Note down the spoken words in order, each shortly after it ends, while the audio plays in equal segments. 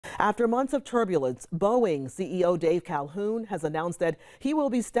After months of turbulence, Boeing CEO Dave Calhoun has announced that he will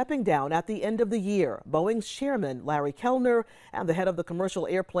be stepping down at the end of the year. Boeing's chairman, Larry Kellner, and the head of the commercial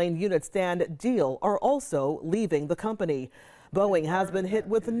airplane unit, Stan Deal, are also leaving the company. Boeing has been hit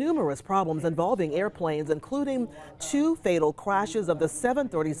with numerous problems involving airplanes, including 2 fatal crashes of the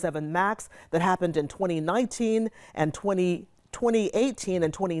 737 MAX that happened in 2018 and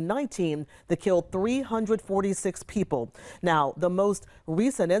 2019 that killed 346 people. Now, the most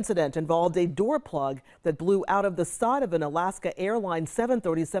recent incident involved a door plug that blew out of the side of an Alaska Airlines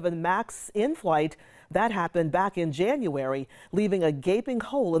 737 MAX in flight. That happened back in January, leaving a gaping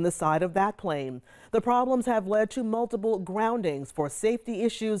hole in the side of that plane. The problems have led to multiple groundings for safety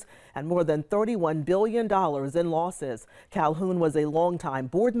issues and more than $31 billion in losses. Calhoun was a longtime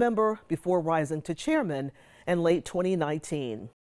board member before rising to chairman in late 2019.